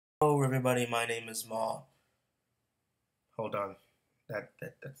Hello everybody, my name is Ma. Hold on.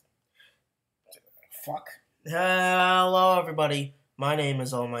 That's fuck. Hello everybody. My name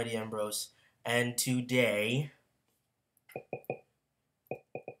is Almighty Ambrose, and today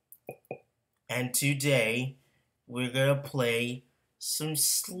we're gonna play some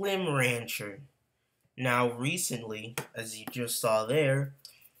Slim Rancher. Now recently, as you just saw there's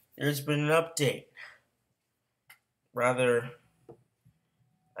been an update. Rather,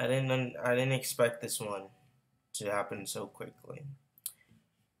 I didn't expect this one to happen so quickly.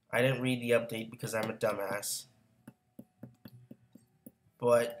 I didn't read the update because I'm a dumbass.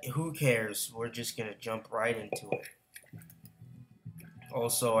 But who cares? We're just gonna jump right into it.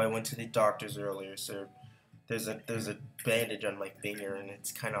 Also, I went to the doctor's earlier, so there's a bandage on my finger, and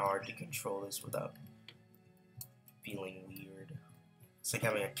it's kind of hard to control this without feeling weird. It's like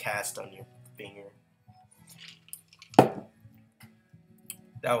having a cast on your finger.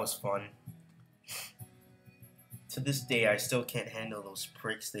 That was fun. To this day, I still can't handle those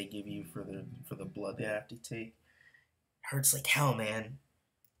pricks they give you for the blood they have to take. Hurts like hell, man.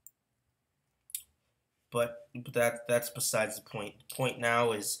 But that's besides the point. The point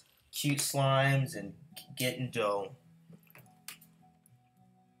now is cute slimes and getting dough.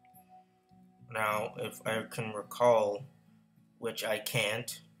 Now, if I can recall, which I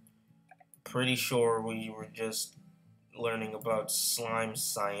can't, pretty sure we were just learning about slime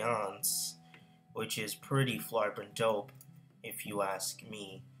science, which is pretty flippin' dope, if you ask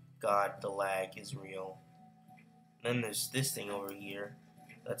me. God, the lag is real. Then there's this thing over here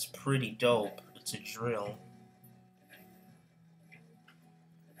that's pretty dope. It's a drill.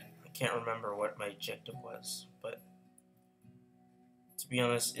 I can't remember what my objective was, but to be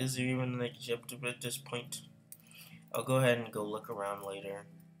honest, is there even an objective at this point? I'll go ahead and go look around later,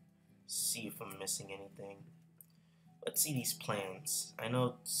 see if I'm missing anything. Let's see these plans. I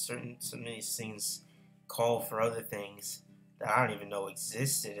know some of these things call for other things that I don't even know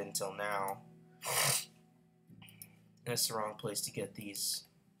existed until now. That's the wrong place to get these.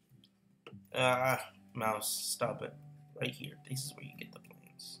 Mouse, stop it. Right here. This is where you get the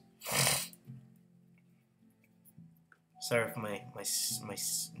plans. Sorry if my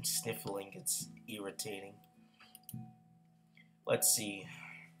sniffling gets irritating. Let's see.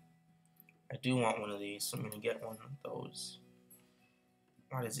 I do want one of these, so I'm gonna get one of those.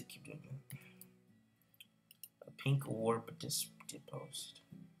 Why does it keep doing that? A pink warp post.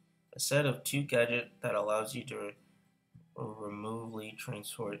 A set of 2 gadgets that allows you to remotely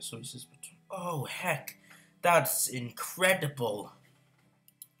transport sources between. Oh heck, that's incredible!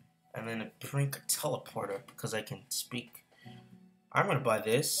 And then a pink teleporter because I can speak. I'm gonna buy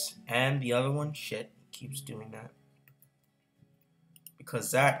this and the other one. Shit, keeps doing that.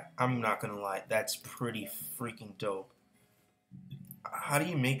 Because that, I'm not gonna lie, that's pretty freaking dope. How do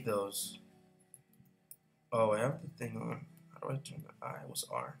you make those? Oh, I have the thing on. How do I turn the I? It was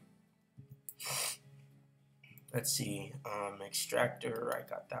R. Let's see. Extractor, I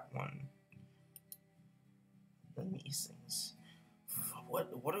got that one. Then these things.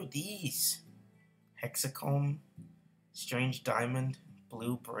 What are these? Hexacomb, strange diamond,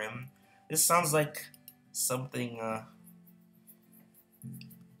 blue brim. This sounds like something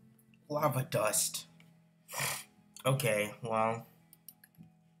lava dust. Okay, well,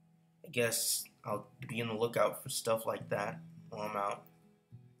 I guess I'll be on the lookout for stuff like that while I'm out.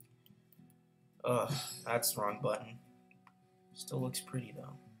 Ugh, that's the wrong button. Still looks pretty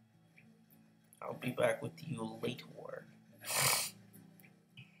though. I'll be back with you later.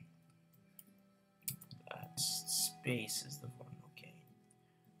 Space is the one, okay.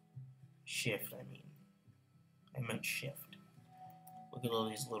 Shift, I meant shift. Look at all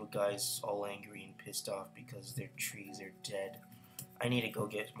these little guys all angry and pissed off because their trees are dead. I need to go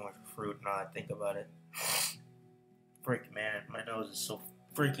get more fruit now I think about it. Frick, man, my nose is so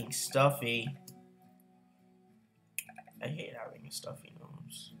freaking stuffy. I hate having a stuffy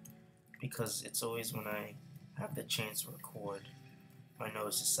nose. Because it's always when I have the chance to record, my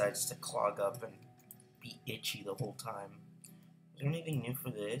nose decides to clog up and be itchy the whole time. Is there anything new for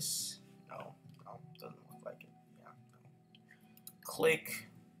this? No, doesn't look like it. Yeah, no. Click.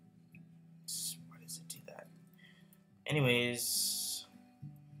 Why does it do that? Anyways.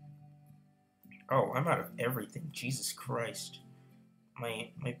 Oh, I'm out of everything. Jesus Christ.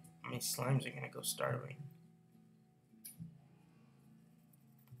 My slimes are gonna go starving.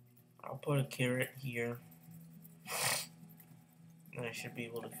 I'll put a carrot here. And I should be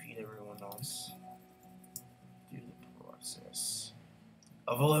able to feed everyone else. Do the process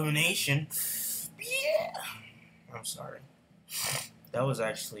of elimination. Yeah! I'm sorry. That was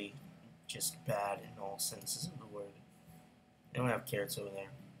actually just bad in all senses of the word. They don't have carrots over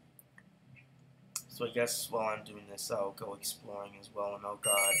there. So I guess while I'm doing this, I'll go exploring as well. And oh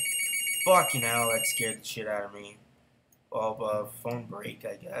god, fucking hell, that scared the shit out of me. Oh, phone break,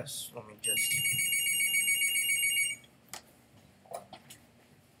 I guess. Let me just.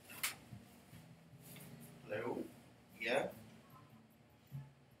 Hello? Yeah?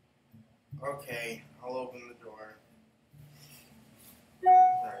 Okay, I'll open the door.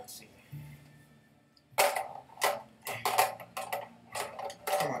 Alright, see.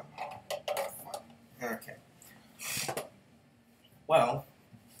 Come on. Okay. Well.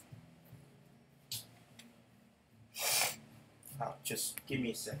 Just give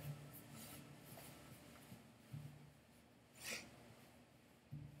me a second.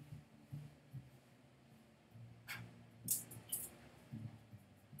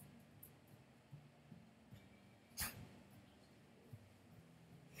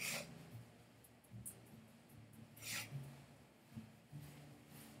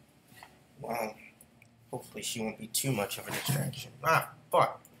 Well, hopefully she won't be too much of a distraction. Ah,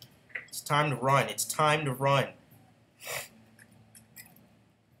 fuck. It's time to run. It's time to run.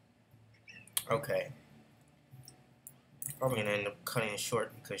 Okay. Probably gonna end up cutting it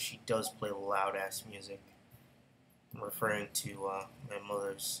short because she does play loud ass music. I'm referring to my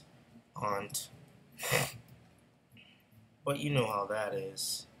mother's aunt. But you know how that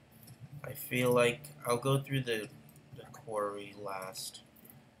is. I feel like I'll go through the quarry last.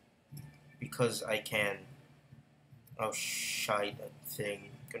 Because I can. Oh shite, that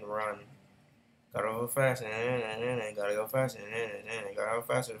thing can run. Gotta go fast, and gotta go fast, and gotta go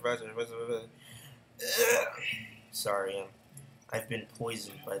faster, faster. Sorry, I've been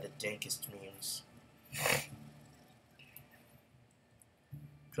poisoned by the dankest memes.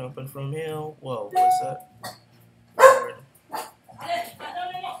 Jumping from hill. Whoa, what's that?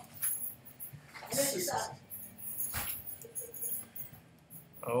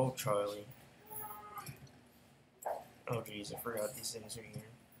 Oh, Charlie. Oh, jeez, I forgot these things are here.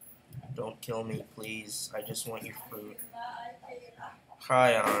 Don't kill me, please. I just want your fruit.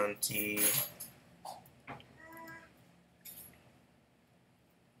 Hi, Auntie.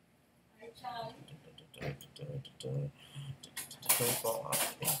 Don't fall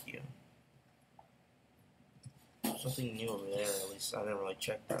off. Thank you. Something new over there, at least. I didn't really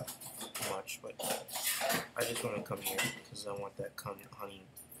check that much, but I just want to come here because I want that honey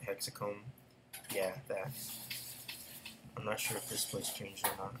hexacomb. Yeah, that. I'm not sure if this place changed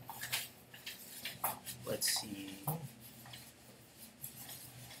or not. Let's see.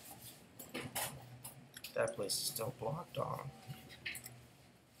 That place is still blocked off.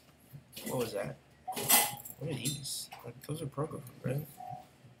 What was that? What are these? Like, those are Proco food, right?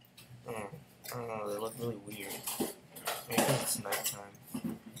 I don't know, they look really weird. Maybe because it's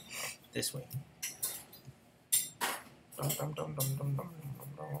nighttime. This way. Dum dum dum dum dum dum dum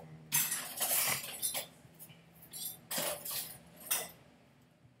dum.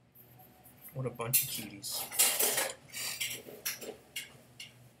 What a bunch of cuties.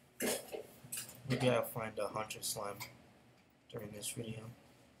 Maybe I'll find a hunter slime during this video.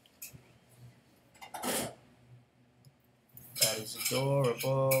 That is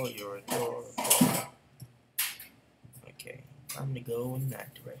adorable. You're adorable. Okay, time to go in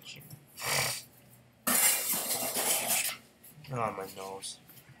that direction. Oh, my nose.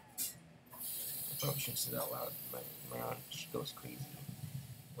 I probably shouldn't say that loud. My aunt, she goes crazy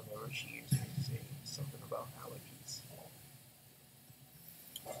whenever she hears me say something about allergies.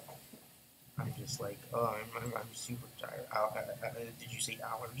 I'm just like, oh, I'm super tired. Did you say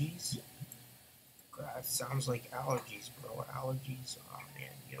allergies? God, sounds like allergies, bro. Allergies, oh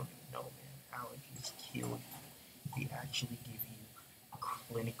man, you don't even know, man. Allergies kill you. They actually give you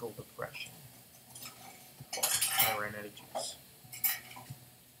clinical depression. I ran out of juice.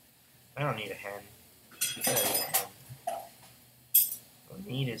 I don't need a hen. What I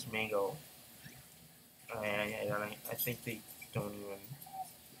need is mango. I think they don't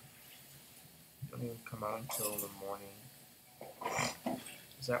even come out until the morning.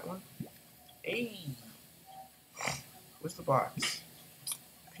 Is that one? Hey! Where's the box?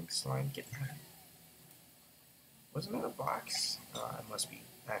 Pink slime, get that. Wasn't that a box? I must be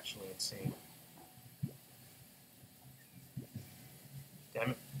actually insane.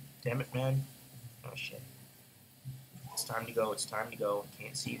 Damn it, man. Oh shit. It's time to go, it's time to go. I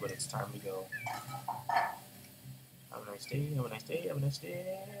can't see, but it's time to go. Have a nice day, have a nice day, have a nice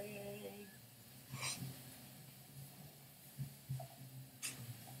day.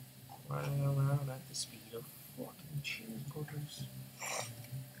 Running around at the speed of fucking cheeseburgers.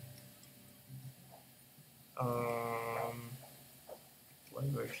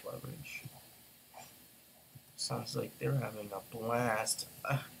 Leverage. Sounds like they're having a blast.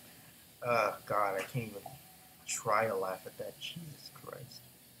 God, I can't even try to laugh at that. Jesus Christ.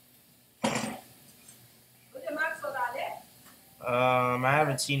 I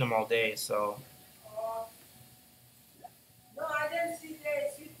haven't seen him all day, so. No, I didn't see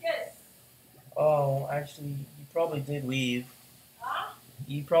the suitcase. Oh, actually, he probably did leave. Huh?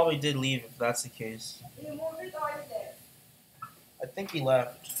 He probably did leave if that's the case. You moved it or you there? I think he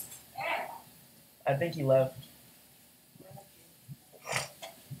left. Eh? I think he left.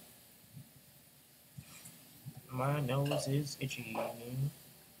 My nose is itchy.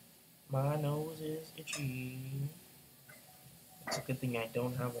 My nose is itchy. It's a good thing I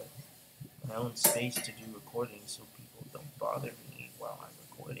don't have my own space to do recording so people don't bother me while I'm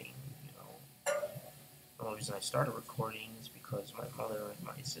recording, you know. The only reason I started recording is because my mother and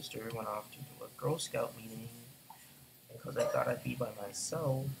my sister went off to do a Girl Scout meeting because I thought I'd be by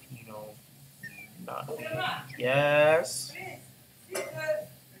myself, you know, not being... Yes?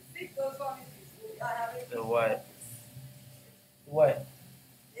 The what? What?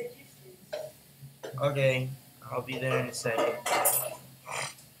 Okay, I'll be there in a second.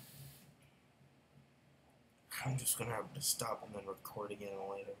 I'm just gonna have to stop and then record again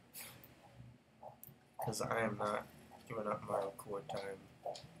later. Because I am not giving up my record time.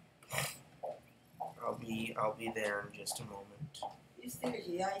 I'll be there in just a moment. You still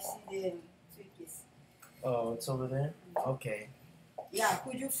here? I see the suitcase. Oh, it's over there? Okay. Yeah,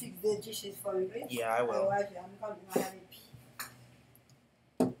 could you fix the dishes for me, please? Yeah, I will. Otherwise, I'm coming. I have a pee.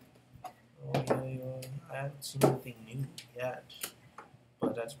 Oh, I haven't seen anything new yet.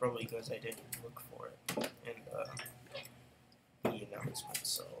 But that's probably because I didn't look for it in the announcement,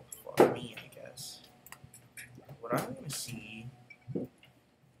 so for me, I guess. What I'm gonna see...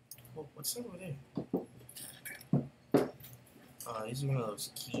 Oh, what's over there? These are one of those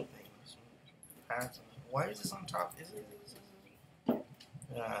key things. Pads. Why is this on top? Is it?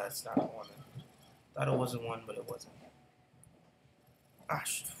 It's not one. Thought it wasn't one, but it wasn't.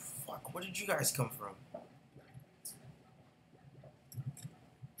 Gosh, fuck, where did you guys come from?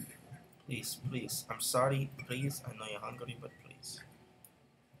 Please, please. I'm sorry, please. I know you're hungry, but please.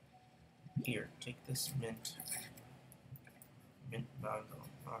 Here, take this mint. Mint mango.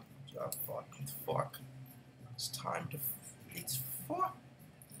 Oh, fuck. It's time to... It's fuck.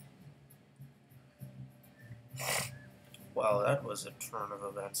 Well, that was a turn of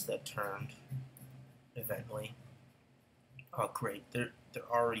events that turned. Eventually. Oh, great. They're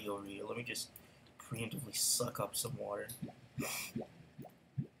already over here. Let me just preemptively suck up some water.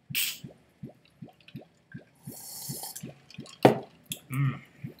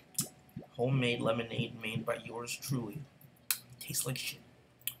 Homemade lemonade made by yours truly. Tastes like shit.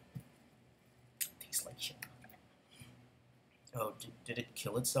 Tastes like shit. Oh, did it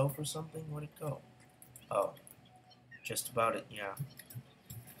kill itself or something? Where'd it go? Oh, just about it, yeah.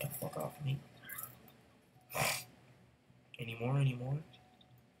 Yeah, fuck off me. Any more?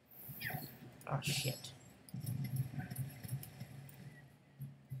 Ah, shit.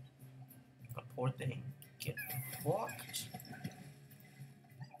 A poor thing. Get fucked.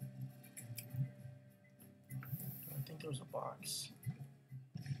 I think there was a box.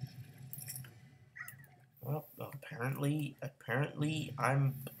 Well, apparently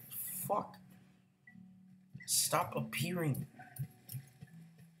I'm... Fuck. Stop appearing.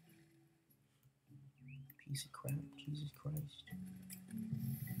 Piece of crap, Jesus Christ.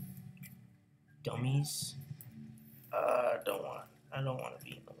 Dummies. I don't want to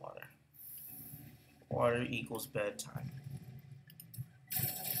be in the water. Water equals bedtime.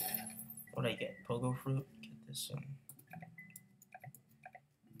 What'd I get? Pogo fruit? Get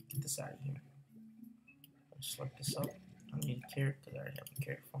this out of here. Select this up. I don't need a carrot because I already have a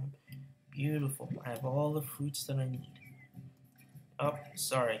carrot farm. Beautiful. I have all the fruits that I need. Oh,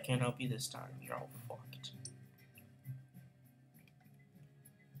 sorry, I can't help you this time. You're all fucked.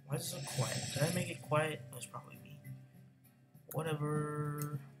 Why is it so quiet? Did I make it quiet? That's probably me.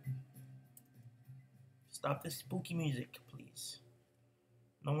 Whatever. Stop this spooky music, please.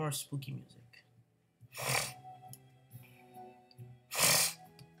 No more spooky music.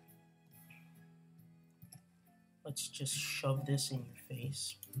 Let's just shove this in your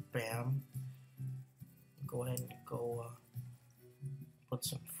face. Bam. Go ahead and go put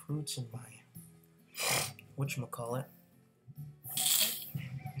some fruits in my whatchamacallit.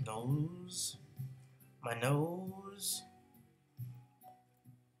 Nose. My nose.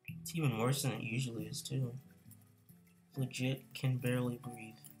 It's even worse than it usually is too. Legit can barely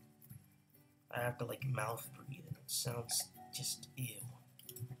breathe. I have to like mouth breathe and it sounds just ew.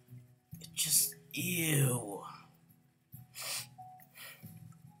 It's just ew.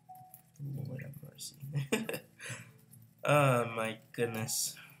 Lord have mercy. Oh my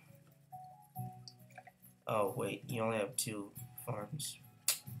goodness. Oh wait, you only have 2 farms.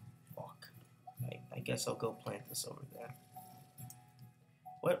 Fuck. I guess I'll go plant this over there.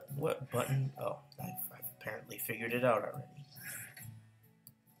 What button? Oh, I've apparently figured it out already.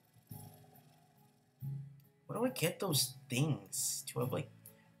 Where do I get those things? Do I like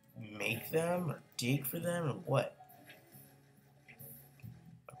make them or dig for them or what?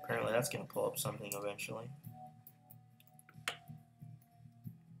 Apparently that's gonna pull up something eventually.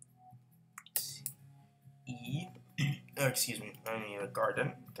 E. Oh, excuse me. I need a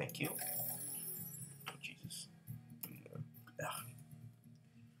garden. Thank you. Oh, Jesus.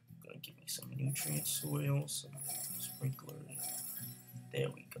 Gonna give me some nutrient soil, some sprinklers. There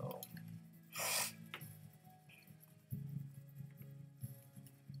we go.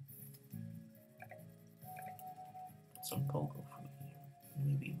 Some pogo fruit here.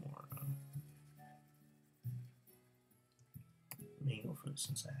 Maybe more mango fruit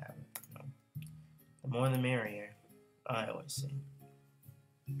since I have it. You know. The more the merrier, I always say.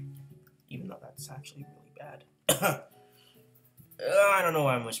 Even though that's actually really bad. I don't know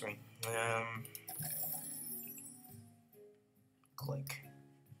why I'm whispering. Click.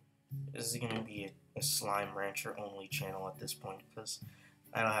 This is gonna be a Slime Rancher only channel at this point because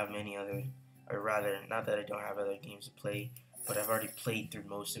I don't have many other, or rather, not that I don't have other games to play, but I've already played through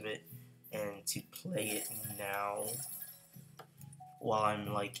most of it, and to play it now while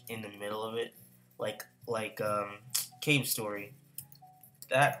I'm like in the middle of it, like Cave Story,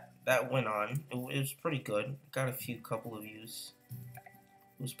 that went on. It was pretty good. Got a couple of views.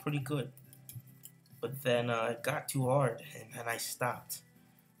 It was pretty good, but then it got too hard, and then I stopped.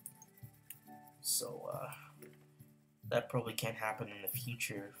 So that probably can't happen in the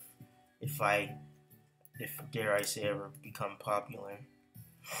future if dare I say ever become popular.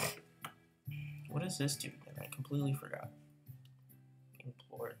 What does this do again? I completely forgot.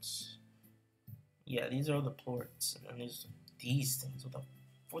 Plorts. Yeah, these are the plorts, and then there's these things.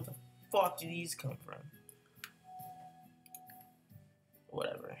 Where the fuck do these come from?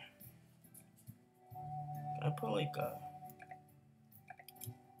 Whatever. Can I put like a...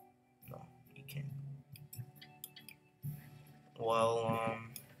 No, you can't. Well,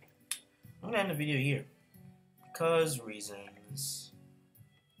 I'm gonna end the video here. Because reasons.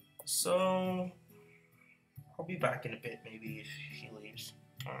 So, I'll be back in a bit, maybe, if she leaves.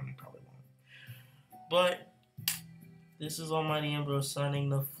 Probably won't. But, this is Almighty Ambrose signing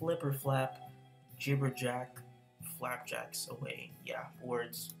the Flipper Flap Jibberjack Flapjacks away. Yeah,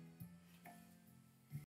 words.